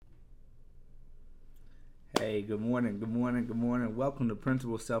Hey, good morning, good morning, good morning. Welcome to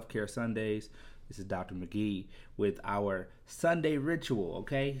Principal Self Care Sundays. This is Dr. McGee with our Sunday ritual.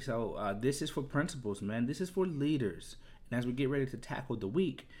 Okay, so this is for principals, man. This is for leaders. And as we get ready to tackle the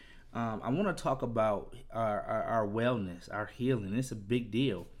week, I want to talk about our wellness, our healing. It's a big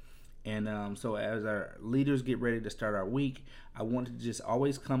deal. And so, as our leaders get ready to start our week, I want to just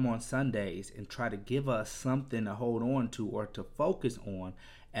always come on Sundays and try to give us something to hold on to or to focus on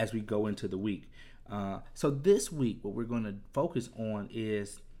as we go into the week. So, this week, what we're going to focus on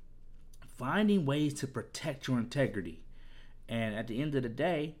is finding ways to protect your integrity. And at the end of the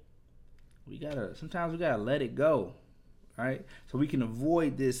day, sometimes we gotta let it go, right? So we can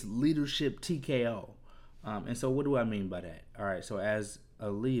avoid this leadership TKO. And so, what do I mean by that? All right, so as a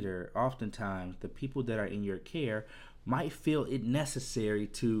leader, oftentimes the people that are in your care might feel it necessary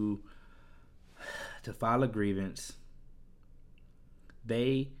to file a grievance.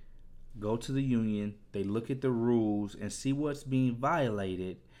 They go to the union, they look at the rules and see what's being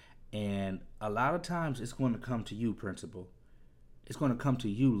violated, and a lot of times it's going to come to you, principal. It's going to come to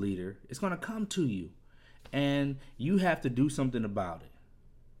you, leader. It's going to come to you, and you have to do something about it,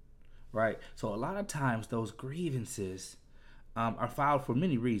 right? So a lot of times those grievances are filed for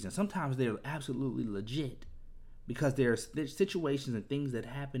many reasons. Sometimes they're absolutely legit because there's situations and things that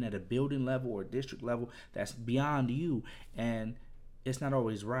happen at a building level or district level that's beyond you, and it's not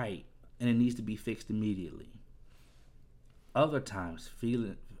always right, and it needs to be fixed immediately. Other times,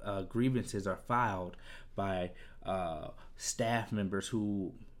 grievances are filed by staff members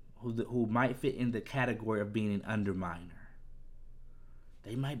who might fit in the category of being an underminer.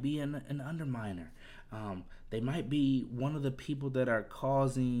 They might be an underminer. They might be one of the people that are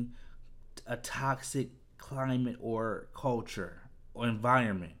causing a toxic climate or culture or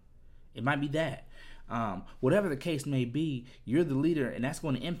environment. It might be that. Whatever the case may be, you're the leader, and that's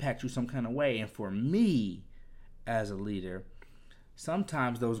going to impact you some kind of way. And for me, as a leader,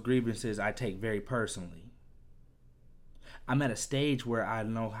 sometimes those grievances I take very personally. I'm at a stage where I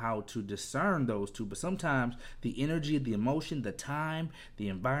know how to discern those two, but sometimes the energy, the emotion, the time, the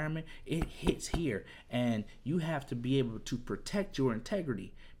environment, it hits here. And you have to be able to protect your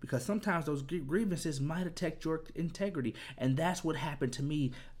integrity because sometimes those grievances might affect your integrity. And that's what happened to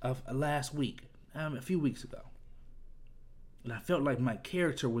me last week, a few weeks ago. And I felt like my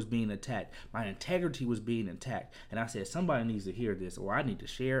character was being attacked. My integrity was being attacked. And I said, somebody needs to hear this, or I need to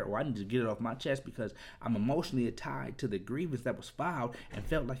share it, or I need to get it off my chest because I'm emotionally tied to the grievance that was filed and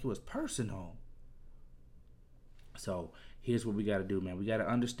felt like it was personal. So here's what we got to do, man. We got to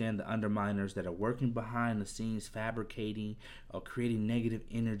understand the underminers that are working behind the scenes, fabricating or creating negative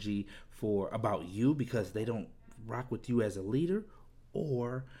energy about you because they don't rock with you as a leader,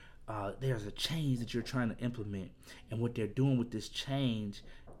 or there's a change that you're trying to implement, and what they're doing with this change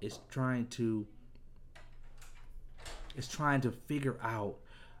is trying to figure out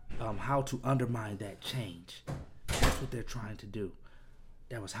how to undermine that change. That's what they're trying to do.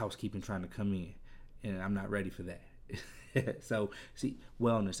 That was housekeeping trying to come in, and I'm not ready for that. So, see,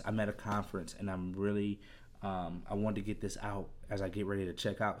 wellness. I'm at a conference, and I'm really I want to get this out as I get ready to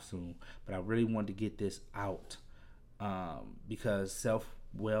check out soon. But I really want to get this out because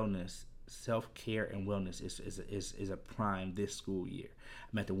self-care and wellness is a prime this school year.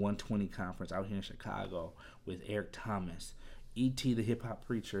 I'm at the 120 conference out here in Chicago with Eric Thomas, E.T. the hip hop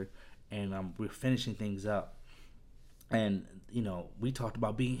preacher, and we're finishing things up. And we talked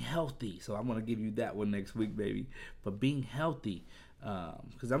about being healthy, so I'm gonna give you that one next week, baby. But being healthy,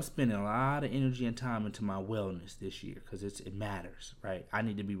 because I'm spending a lot of energy and time into my wellness this year, because it matters, right? I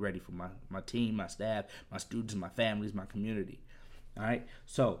need to be ready for my team, my staff, my students, my families, my community. All right.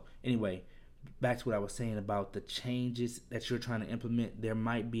 So anyway, back to what I was saying about the changes that you're trying to implement. There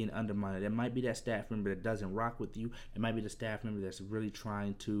might be an underminer. There might be that staff member that doesn't rock with you. It might be the staff member that's really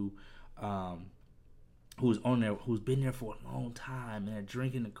trying to, who's been there for a long time and they're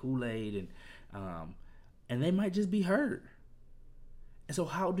drinking the Kool-Aid and they might just be hurt. And so,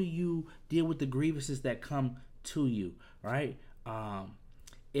 how do you deal with the grievances that come to you, right?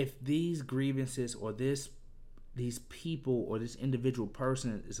 If these grievances or these people or this individual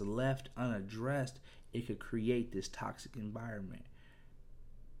person is left unaddressed, it could create this toxic environment.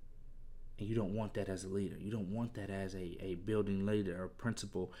 And you don't want that as a leader. You don't want that as a building leader or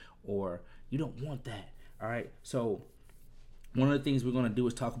principal, or you don't want that. All right. So one of the things we're going to do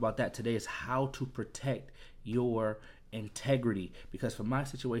is talk about that today is how to protect your integrity. Because for my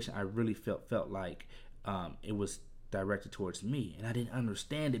situation, I really felt like it was directed towards me, and I didn't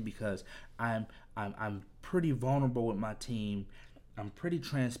understand it because I'm pretty vulnerable with my team. I'm pretty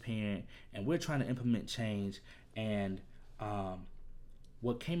transparent, and we're trying to implement change. And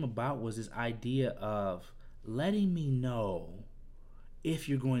what came about was this idea of letting me know if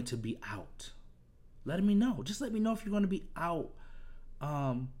you're going to be out. Letting me know. Just let me know if you're going to be out,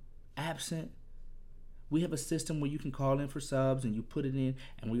 absent. We have a system where you can call in for subs and you put it in,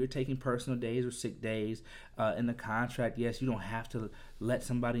 and when you're taking personal days or sick days in the contract, yes, you don't have to let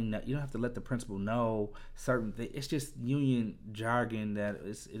somebody know. You don't have to let the principal know certain things. It's just union jargon that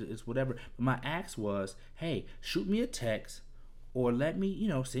it's whatever. But my ask was, hey, shoot me a text or let me,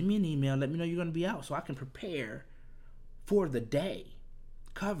 send me an email. Let me know you're going to be out so I can prepare for the day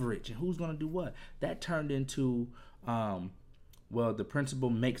coverage and who's going to do what. That turned into, the principal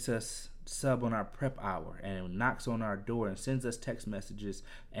makes us sub on our prep hour and knocks on our door and sends us text messages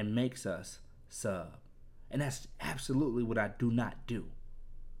and makes us sub. And that's absolutely what I do not do.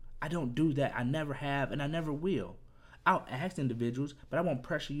 I don't do that. I never have and I never will. I'll ask individuals, but I won't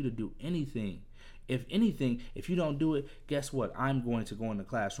pressure you to do anything. If anything, if you don't do it, guess what? I'm going to go in the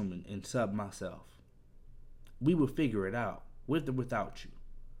classroom and sub myself. We will figure it out with or without you.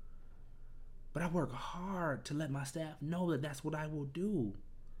 But I work hard to let my staff know that that's what I will do.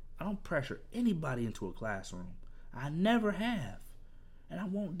 I don't pressure anybody into a classroom. I never have. And I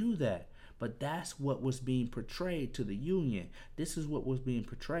won't do that. But that's what was being portrayed to the union. This is what was being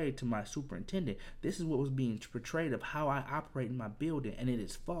portrayed to my superintendent. This is what was being portrayed of how I operate in my building. And it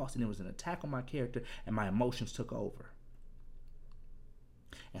is false. And it was an attack on my character. And my emotions took over.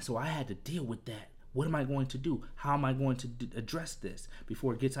 And so I had to deal with that. What am I going to do? How am I going to address this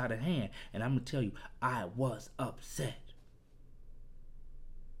before it gets out of hand? And I'm going to tell you, I was upset.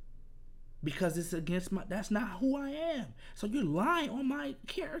 Because it's against that's not who I am. So you're lying on my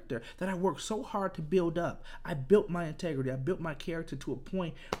character that I worked so hard to build up. I built my integrity. I built my character to a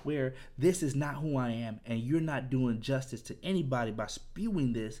point where this is not who I am. And you're not doing justice to anybody by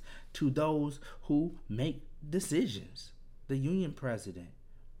spewing this to those who make decisions. The union president,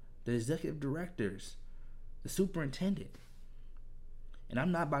 the executive directors, the superintendent. And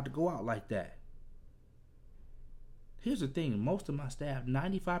I'm not about to go out like that. Here's the thing, most of my staff,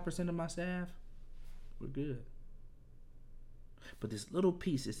 95% of my staff, we're good. But this little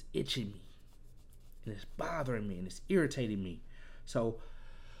piece is itching me. And it's bothering me and it's irritating me. So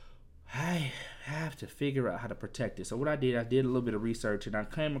I have to figure out how to protect it. So what I did a little bit of research and I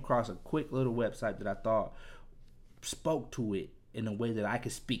came across a quick little website that I thought spoke to it in a way that I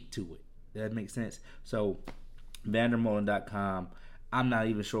could speak to it. Does that make sense? So vandermolen.com. I'm not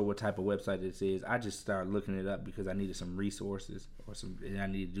even sure what type of website this is. I just started looking it up because I needed some resources and I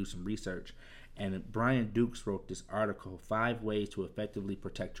needed to do some research. And Brian Dukes wrote this article, 5 Ways to Effectively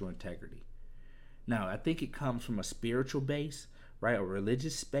Protect Your Integrity. Now, I think it comes from a spiritual base, right, a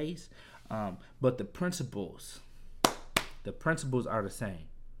religious space, but the principles are the same.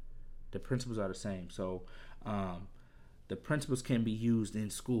 The principles are the same. So, the principles can be used in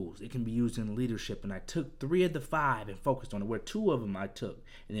schools. It can be used in leadership. And I took 3 of the 5 and focused on it, where 2 of them I took.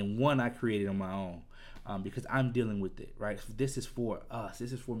 And then 1 I created on my own because I'm dealing with it, right? This is for us.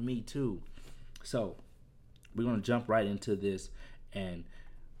 This is for me too. So we're going to jump right into this. And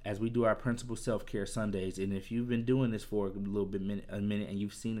as we do our Principal Self-Care Sundays, and if you've been doing this for a minute, and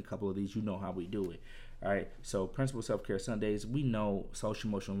you've seen a couple of these, you know how we do it. All right. So Principal Self-Care Sundays, we know social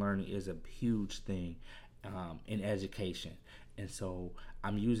emotional learning is a huge thing in education. And so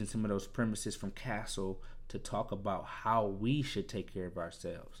I'm using some of those premises from Castle to talk about how we should take care of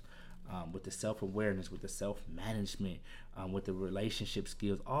ourselves with the self-awareness, with the self-management, with the relationship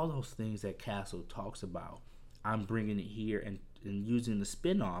skills, all those things that Castle talks about. I'm bringing it here and using the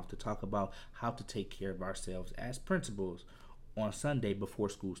spin-off to talk about how to take care of ourselves as principals on Sunday before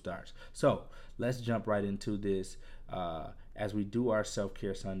school starts. So let's jump right into this as we do our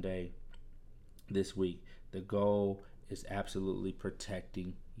Self-Care Sunday this week. The goal is absolutely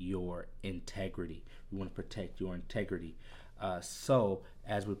protecting your integrity. We want to protect your integrity. So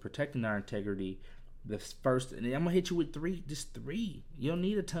as we're protecting our integrity, the first, and I'm gonna hit you with 3, just 3. You don't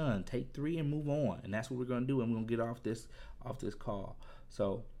need a ton. Take 3 and move on, and that's what we're gonna do. And we're gonna get off this call.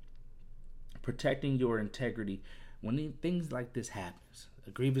 So protecting your integrity. When things like this happens,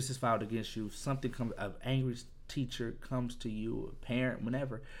 a grievance is filed against you, something comes, an angry teacher comes to you, a parent,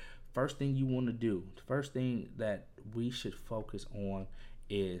 whenever. First thing you want to do, the first thing that we should focus on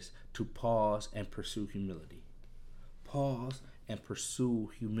is to pause and pursue humility. Pause and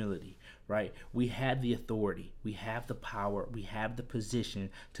pursue humility, right? We have the authority, we have the power, we have the position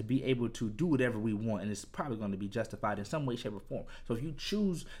to be able to do whatever we want, and it's probably going to be justified in some way, shape, or form. So if you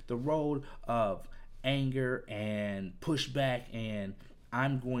choose the road of anger and pushback and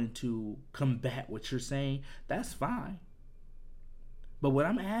I'm going to combat what you're saying, that's fine. But what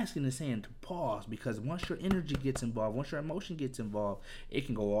I'm asking is saying to pause, because once your energy gets involved, once your emotion gets involved, it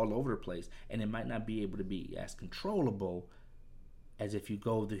can go all over the place, and it might not be able to be as controllable as if you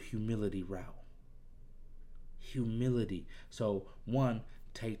go the humility route. Humility. So one,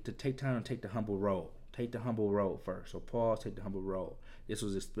 take time and take the humble road. Take the humble road first. So pause, take the humble road. This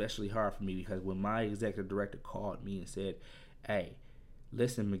was especially hard for me because when my executive director called me and said, "Hey,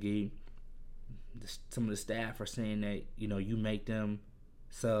 listen, McGee, some of the staff are saying that you make them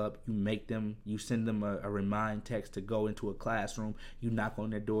sub, you send them a remind text to go into a classroom, you knock on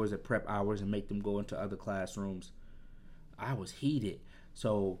their doors at prep hours and make them go into other classrooms." I was heated.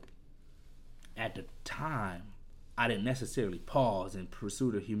 So at the time, I didn't necessarily pause and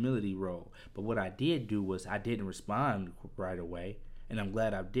pursue the humility role. But what I did do was I didn't respond right away, and I'm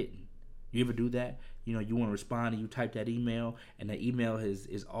glad I didn't. You ever do that? You want to respond and you type that email, and the email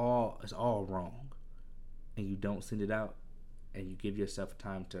is all wrong, and you don't send it out, and you give yourself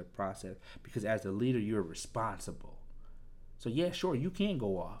time to process, because as a leader, you're responsible. So yeah, sure, you can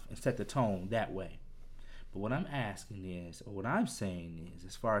go off and set the tone that way. But what I'm asking is, or what I'm saying is,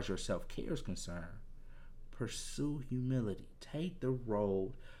 as far as your self-care is concerned, pursue humility. Take the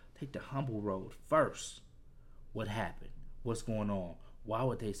humble road first. What happened? What's going on? Why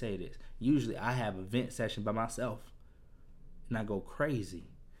would they say this? Usually I have a vent session by myself and I go crazy.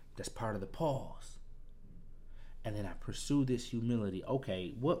 That's part of the pause. And then I pursue this humility.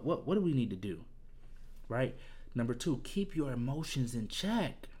 Okay, what do we need to do? Right? Number 2, keep your emotions in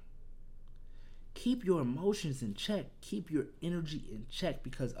check. Keep your emotions in check. Keep your energy in check,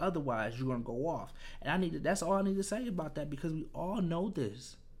 because otherwise you're going to go off. And that's all I need to say about that, because we all know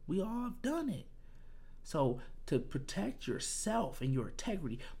this. We all have done it. So to protect yourself and your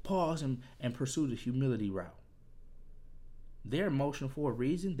integrity, pause and pursue the humility route. They're emotional for a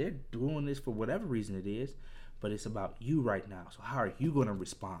reason. They're doing this for whatever reason it is, but it's about you right now. So how are you going to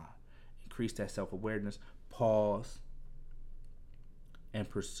respond? Increase that self-awareness, pause, and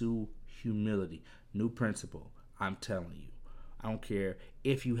pursue humility. New principle. I'm telling you. I don't care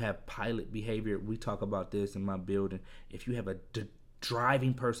if you have pilot behavior. We talk about this in my building. If you have a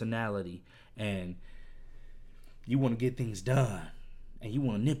driving personality and you want to get things done and you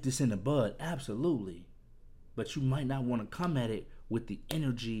want to nip this in the bud, absolutely. But you might not want to come at it with the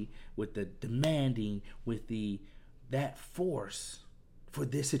energy, with the demanding, with that force for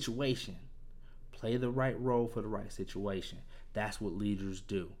this situation. Play the right role for the right situation. That's what leaders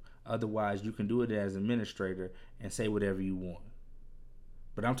do. Otherwise, you can do it as administrator and say whatever you want.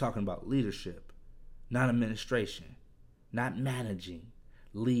 But I'm talking about leadership, not administration, not managing,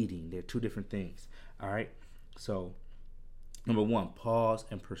 leading. They're two different things. All right? So, number 1, pause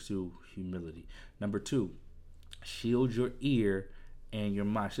and pursue humility. Number 2, shield your ear and your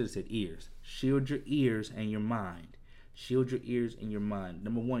mind. I should have said ears. Shield your ears and your mind. Shield your ears and your mind.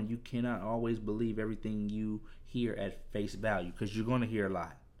 Number 1, you cannot always believe everything you hear at face value, because you're going to hear a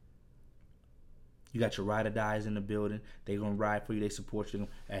lot. You got your ride or dies in the building. They're going to ride for you. They support you.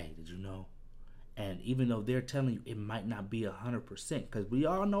 Hey, did you know? And even though they're telling you, it might not be 100%, because we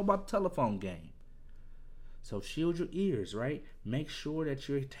all know about the telephone game. So shield your ears, right? Make sure that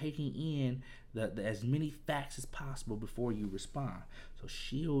you're taking in the as many facts as possible before you respond. So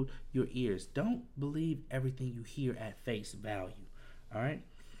shield your ears. Don't believe everything you hear at face value, all right?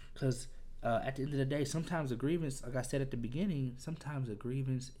 Because at the end of the day, sometimes a grievance, like I said at the beginning, sometimes a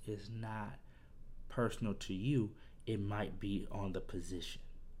grievance is not personal to you. It might be on the position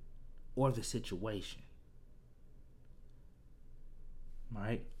or the situation, all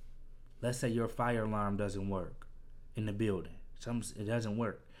right? Let's say your fire alarm doesn't work in the building. It doesn't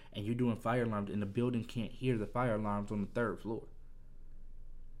work. And you're doing fire alarms and the building can't hear the fire alarms on the 3rd floor.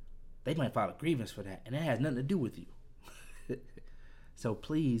 They might file a grievance for that, and it has nothing to do with you. So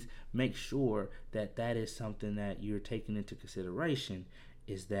please make sure that is something that you're taking into consideration,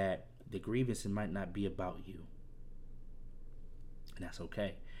 is that the grievance might not be about you. And that's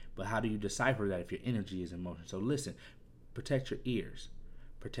okay. But how do you decipher that if your energy is in motion? So listen, protect your ears.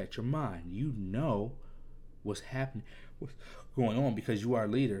 Protect your mind. You know what's happening, what's going on, because you are a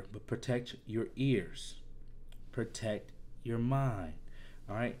leader. But protect your ears. Protect your mind.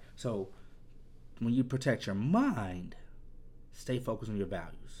 All right? So when you protect your mind, stay focused on your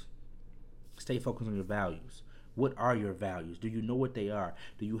values. Stay focused on your values. What are your values? Do you know what they are?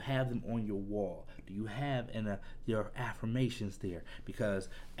 Do you have them on your wall? Do you have your affirmations there? Because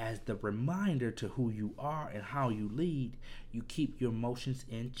as the reminder to who you are and how you lead, you keep your emotions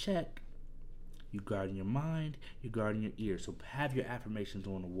in check. You guard your mind, you guard your ears. So have your affirmations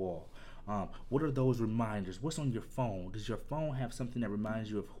on the wall. What are those reminders? What's on your phone? Does your phone have something that reminds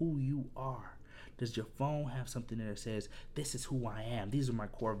you of who you are? Does your phone have something that says, this is who I am, these are my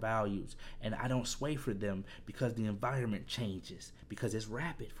core values, and I don't sway for them because the environment changes, because it's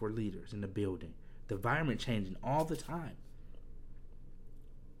rapid for leaders in the building. The environment changing all the time.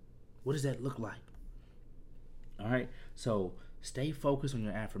 What does that look like? All right, so stay focused on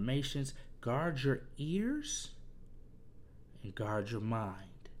your affirmations, guard your ears, and guard your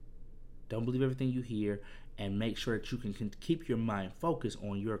mind. Don't believe everything you hear, and make sure that you can keep your mind focused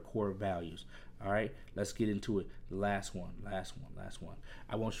on your core values. All right, let's get into it. The last one.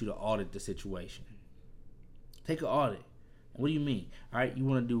 I want you to audit the situation. Take an audit. What do you mean? All right, you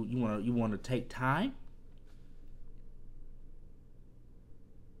want to take time.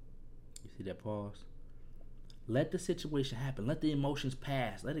 You see that pause? Let the situation happen. Let the emotions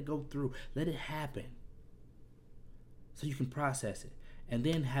pass. Let it go through. Let it happen. So you can process it. And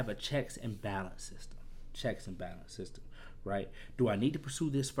then have a checks and balance system. Right? Do I need to pursue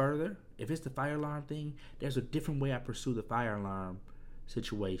this further? If it's the fire alarm thing, there's a different way I pursue the fire alarm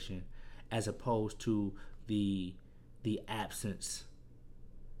situation as opposed to the absence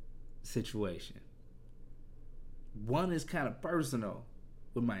situation. One is kind of personal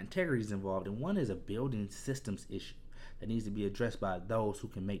with my integrity is involved, and one is a building systems issue that needs to be addressed by those who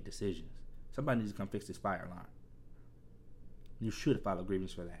can make decisions. Somebody needs to come fix this fire alarm. You should file a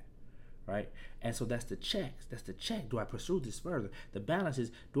grievance for that, right? And so that's the checks. That's the check. Do I pursue this further? The balance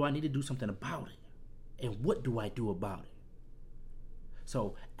is, do I need to do something about it? And what do I do about it?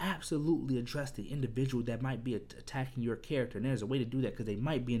 So absolutely address the individual that might be attacking your character. And there's a way to do that because they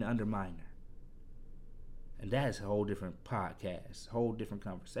might be an underminer. And that is a whole different podcast, whole different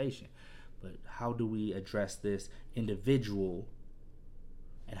conversation. But how do we address this individual?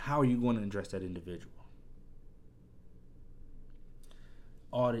 And how are you going to address that individual?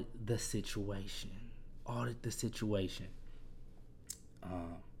 Audit the situation. So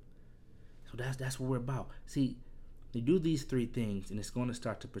that's what we're about. See, you do these three things, and it's going to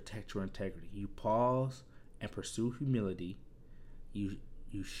start to protect your integrity. You pause and pursue humility. You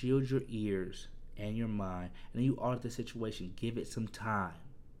shield your ears and your mind, and then you audit the situation. Give it some time,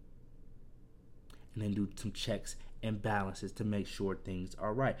 and then do some checks and balances to make sure things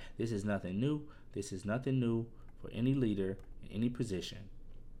are right. This is nothing new. For any leader in any position.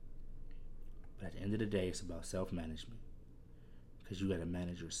 But at the end of the day, it's about self-management, because you got to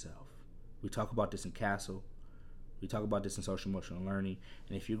manage yourself. We talk about this in Castle. We talk about this in social emotional learning.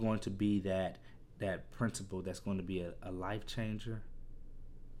 And if you're going to be that principal that's going to be a life changer,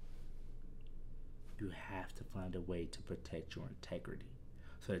 you have to find a way to protect your integrity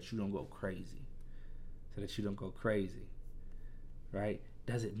so that you don't go crazy. Right?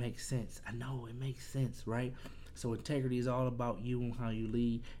 Does it make sense? I know it makes sense, right? So integrity is all about you and how you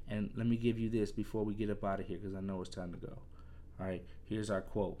lead. And let me give you this before we get up out of here, because I know it's time to go. All right, here's our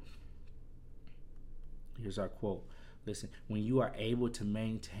quote. Listen, when you are able to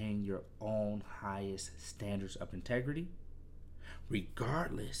maintain your own highest standards of integrity,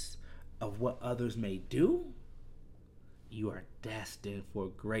 regardless of what others may do, you are destined for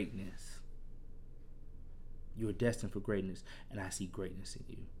greatness. You are destined for greatness, and I see greatness in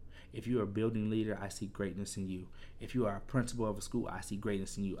you. If you're a building leader, I see greatness in you. If you are a principal of a school, I see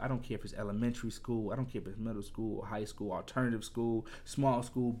greatness in you. I don't care if it's elementary school. I don't care if it's middle school, high school, alternative school, small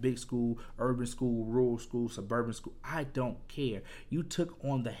school, big school, urban school, rural school, suburban school. I don't care. You took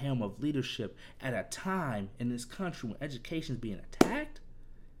on the helm of leadership at a time in this country when education is being attacked,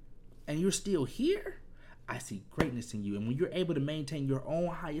 and you're still here. I see greatness in you. And when you're able to maintain your own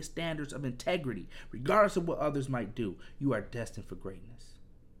highest standards of integrity, regardless of what others might do, you are destined for greatness.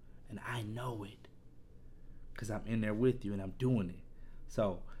 And I know it, because I'm in there with you and I'm doing it.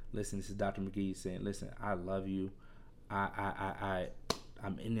 So, listen, this is Dr. McGee saying, listen, I love you. I'm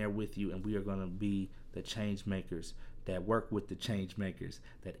in there with you, and we are going to be the change makers that work with the change makers,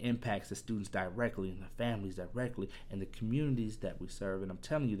 that impacts the students directly and the families directly and the communities that we serve. And I'm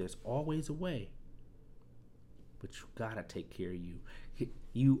telling you, there's always a way. But you got to take care of you.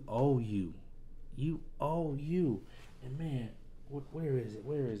 You owe you. And man, where is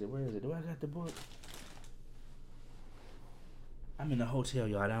it? Do I got the book? I'm in a hotel,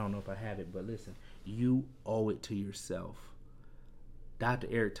 y'all. I don't know if I have it, but listen, you owe it to yourself. Dr.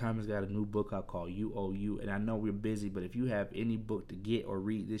 Eric Thomas got a new book out called You Owe You, and I know we're busy, but if you have any book to get or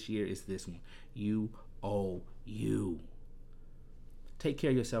read this year, it's this one. You owe you. Take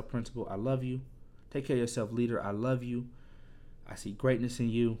care of yourself, principal. I love you. Take care of yourself, leader. I love you. I see greatness in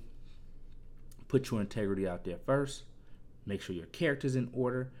you. Put your integrity out there first. Make sure your character's in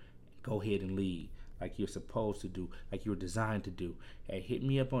order. Go ahead and lead like you're supposed to do, like you're designed to do. Hey, hit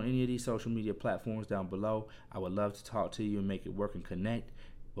me up on any of these social media platforms down below. I would love to talk to you and make it work and connect.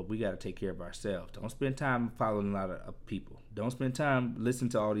 but we got to take care of ourselves. Don't spend time following a lot of people. Don't spend time listening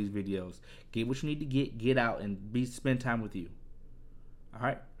to all these videos. Get what you need to get out, and spend time with you. All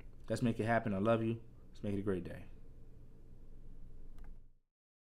right? Let's make it happen. I love you. Let's make it a great day.